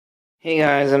Hey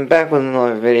guys, I'm back with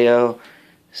another video.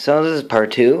 So this is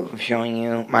part 2 of showing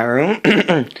you my room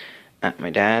at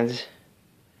my dad's.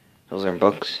 Those are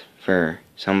books for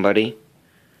somebody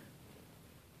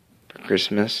for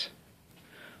Christmas.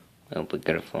 I hope we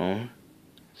get a phone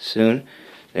soon.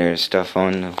 There's stuff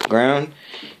on the ground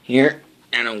here,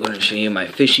 and I'm going to show you my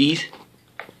fishies.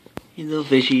 These little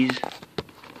fishies.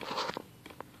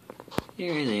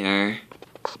 There they are.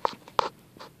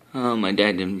 Oh, my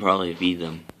dad didn't probably feed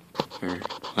them. Or,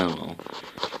 I don't know.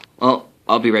 Well,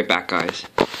 I'll be right back, guys.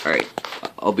 Alright,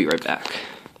 I'll be right back.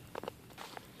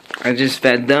 I just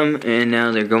fed them, and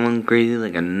now they're going crazy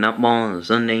like a nutball on a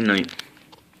Sunday night.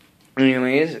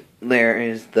 Anyways, there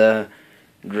is the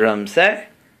drum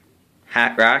set,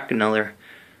 hat rack, another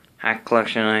hat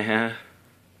collection I have.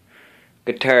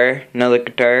 Guitar, another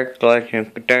guitar, collection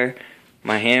of guitar.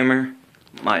 My hammer,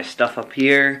 my stuff up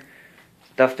here,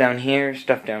 stuff down here,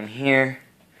 stuff down here.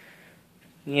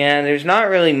 Yeah, there's not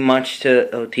really much to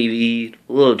OTV,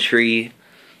 a little tree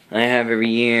I have every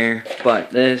year,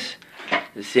 but this,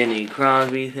 the Sidney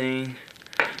Crosby thing,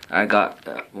 I got,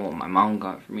 well, my mom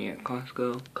got for me at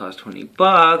Costco, cost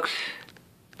 $20,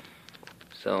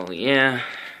 so yeah,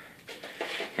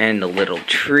 and the little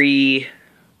tree,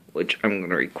 which I'm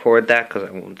going to record that because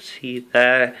I won't see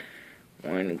that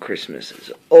when Christmas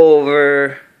is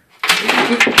over.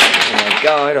 Oh my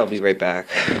god, I'll be right back.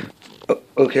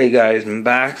 Okay guys, I'm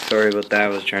back. Sorry about that, I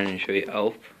was trying to show you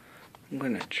Elf. I'm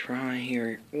gonna try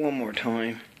here one more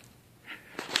time.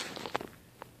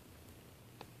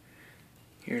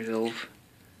 Here's Elf,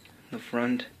 the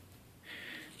front,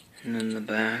 and then the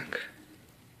back.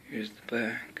 Here's the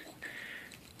back.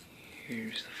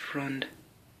 Here's the front.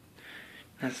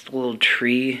 That's the little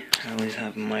tree I always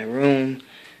have in my room.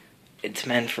 It's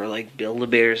meant for like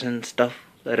Build-A-Bears and stuff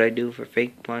that I do for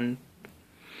fake fun.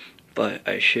 But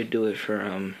I should do it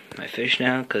for my fish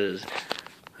now, because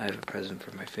I have a present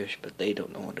for my fish, but they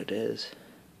don't know what it is.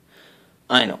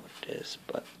 I know what it is,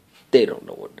 but they don't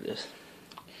know what it is.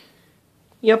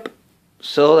 Yep.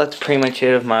 So that's pretty much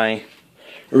it of my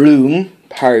room,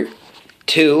 part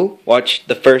 2. Watch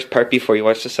the first part before you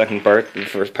watch the second part. The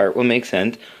first part will make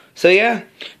sense. So yeah,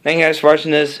 thank you guys for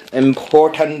watching this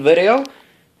important video.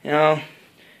 See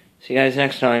you guys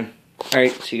next time.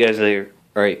 Alright, see you guys later.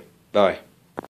 Alright, bye.